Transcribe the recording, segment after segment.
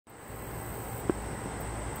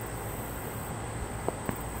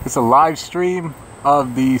It's a live stream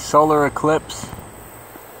of the solar eclipse.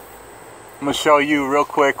 I'm going to show you real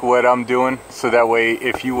quick what I'm doing, so that way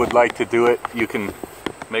if you would like to do it, you can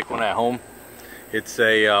make one at home. It's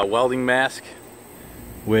a welding mask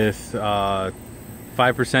with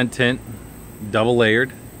 5% tint, double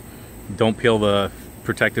layered. Don't peel the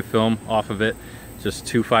protective film off of it, just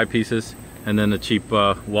 2 5 pieces, and then a cheap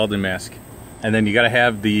welding mask. And then you got to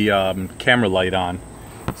have the camera light on,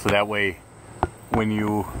 so that way when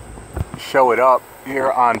you show it up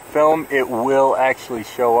here on film, it will actually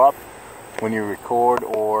show up when you record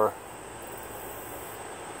or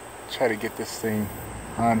try to get this thing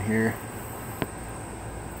on here.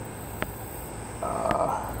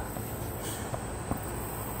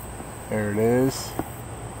 There it is.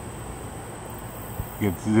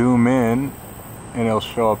 You can zoom in and it'll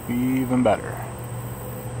show up even better.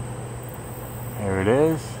 There it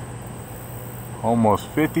is.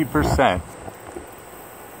 Almost 50%.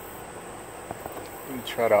 Let me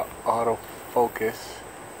try to autofocus.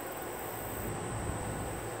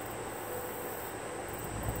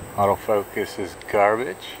 Autofocus is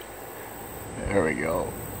garbage. There we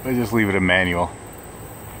go. I just leave it in manual.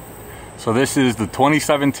 So this is the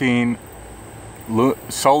 2017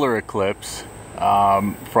 solar eclipse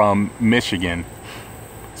from Michigan.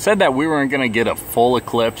 Said that we weren't going to get a full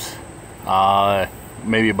eclipse,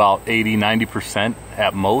 maybe about 80-90%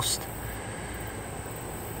 at most.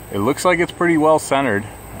 It looks like it's pretty well centered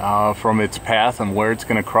from its path and where it's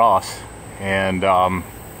going to cross, and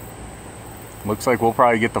looks like we'll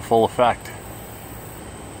probably get the full effect.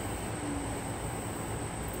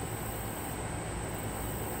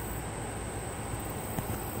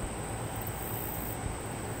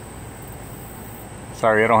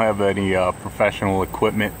 Sorry, I don't have any professional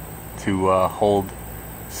equipment to hold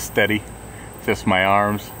steady, just my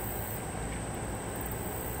arms.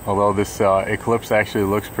 Although this eclipse actually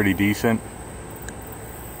looks pretty decent.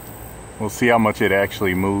 We'll see how much it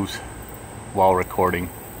actually moves while recording.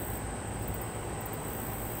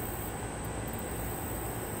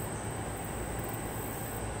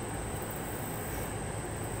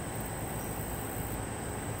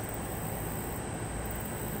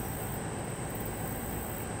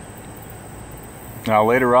 Now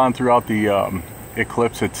later on throughout the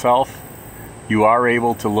eclipse itself, you are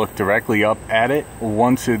able to look directly up at it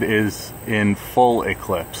once it is in full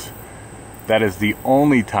eclipse. That is the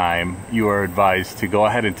only time you are advised to go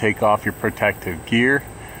ahead and take off your protective gear,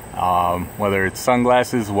 whether it's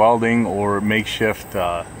sunglasses, welding, or makeshift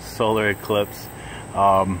solar eclipse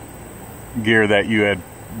gear that you had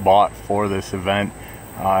bought for this event.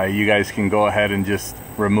 You guys can go ahead and just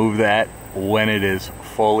remove that when it is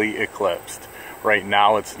fully eclipsed. Right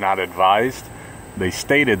now it's not advised. They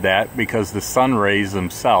stated that because the sun rays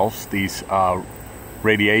themselves, these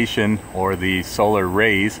radiation or the solar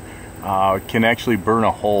rays, can actually burn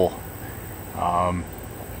a hole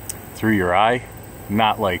through your eye.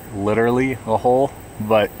 Not like literally a hole,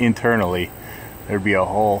 but internally there'd be a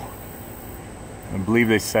hole. I believe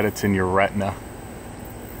they said it's in your retina.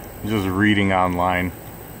 I'm just reading online.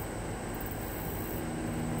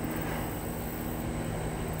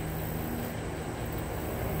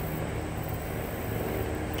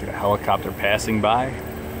 Get a helicopter passing by.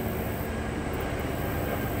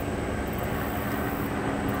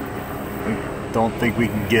 Don't think we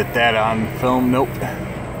can get that on film. Nope.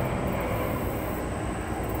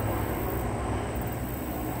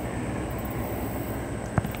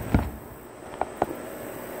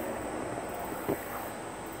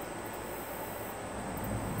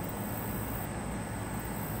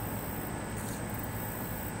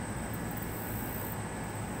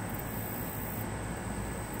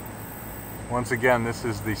 Once again, this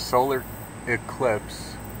is the solar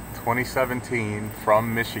eclipse 2017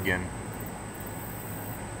 from Michigan.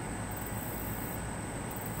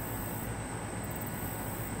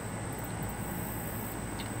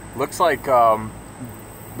 Looks like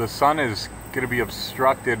the sun is going to be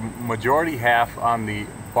obstructed majority half on the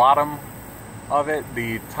bottom of it.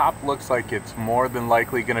 The top looks like it's more than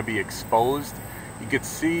likely going to be exposed. You can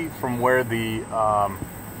see from where the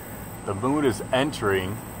moon is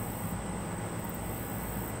entering.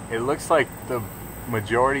 It looks like the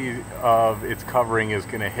majority of its covering is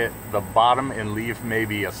going to hit the bottom and leave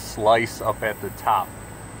maybe a slice up at the top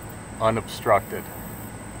unobstructed.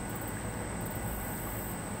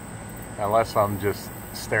 Unless I'm just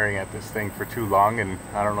staring at this thing for too long and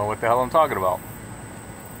I don't know what the hell I'm talking about.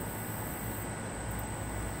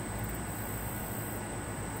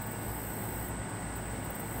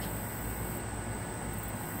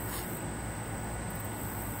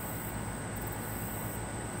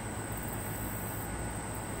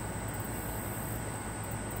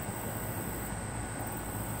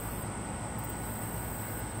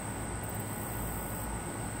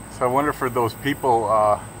 So I wonder for those people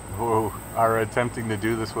who are attempting to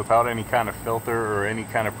do this without any kind of filter or any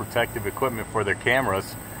kind of protective equipment for their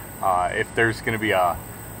cameras, if there's going to be a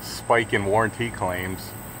spike in warranty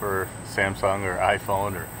claims for Samsung or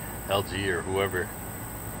iPhone or LG or whoever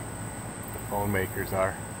the phone makers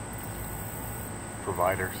are,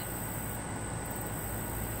 providers.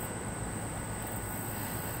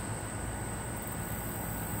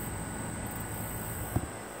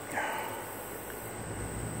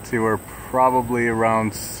 See, we're probably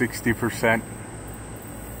around 60%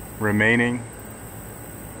 remaining.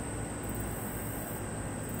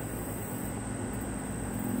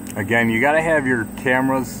 Again, you got to have your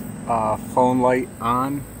camera's phone light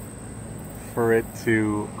on for it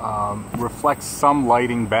to reflect some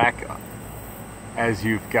lighting back as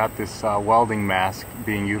you've got this welding mask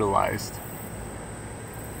being utilized.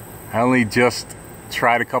 I only just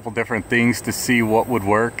tried a couple different things to see what would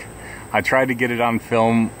work. I tried to get it on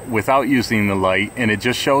film without using the light, and it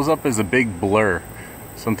just shows up as a big blur,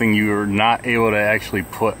 something you're not able to actually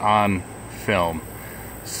put on film.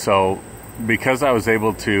 So because I was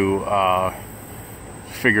able to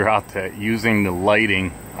figure out that using the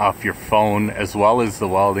lighting off your phone as well as the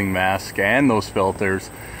welding mask and those filters,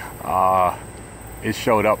 it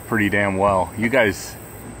showed up pretty damn well. You guys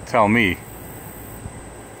tell me,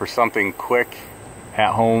 for something quick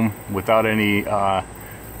at home without any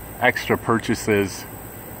extra purchases,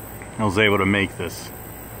 I was able to make this.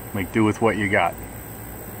 Make do with what you got.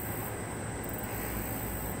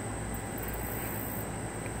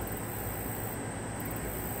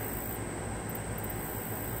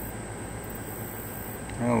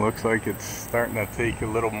 Well, it looks like it's starting to take a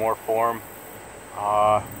little more form.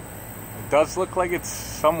 It does look like it's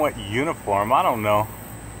somewhat uniform. I don't know.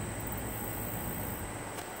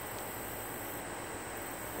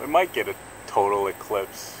 We might get a total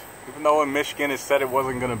eclipse. Even though in Michigan it said it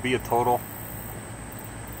wasn't going to be a total.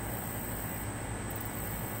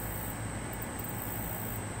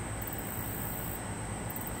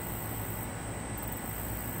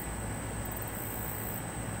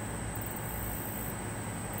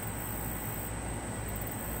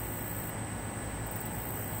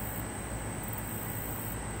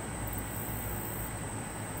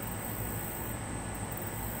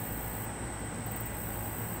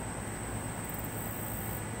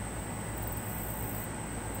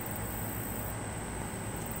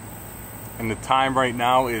 And the time right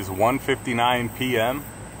now is 1:59 p.m.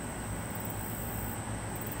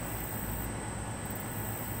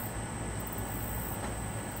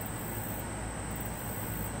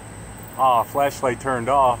 Ah, flashlight turned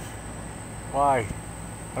off. Why?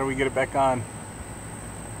 How do we get it back on?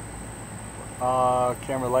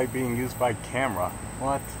 Camera light being used by camera.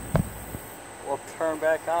 What? Well, turn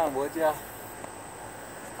back on, would ya?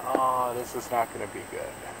 Oh, this is not going to be good.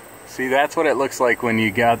 See, that's what it looks like when you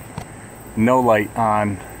got no light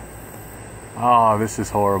on. Oh, this is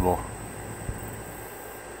horrible.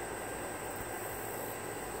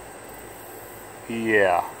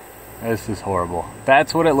 Yeah, this is horrible.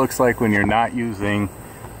 That's what it looks like when you're not using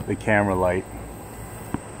the camera light.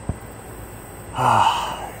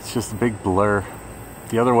 It's just a big blur.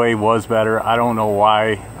 The other way was better. I don't know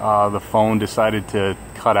why the phone decided to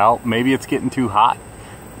cut out. Maybe it's getting too hot.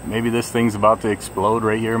 Maybe this thing's about to explode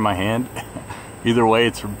right here in my hand. Either way,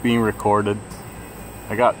 it's being recorded.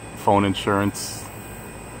 I got phone insurance.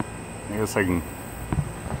 I guess I can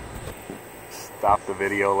stop the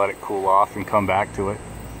video, let it cool off, and come back to it.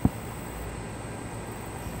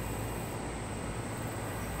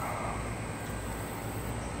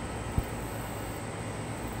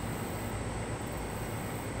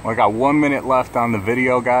 Well, I got 1 minute left on the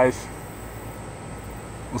video, guys.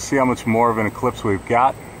 We'll see how much more of an eclipse we've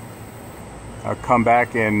got. I'll come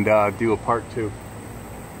back and do a part 2.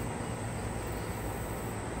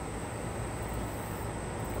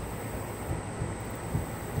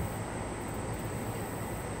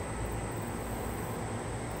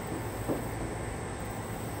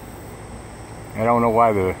 I don't know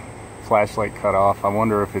why the flashlight cut off. I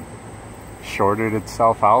wonder if it shorted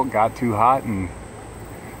itself out, got too hot, and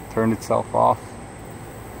turned itself off.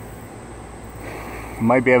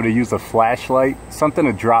 Might be able to use a flashlight, something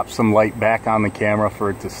to drop some light back on the camera for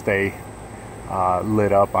it to stay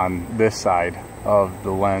lit up on this side of the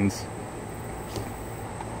lens.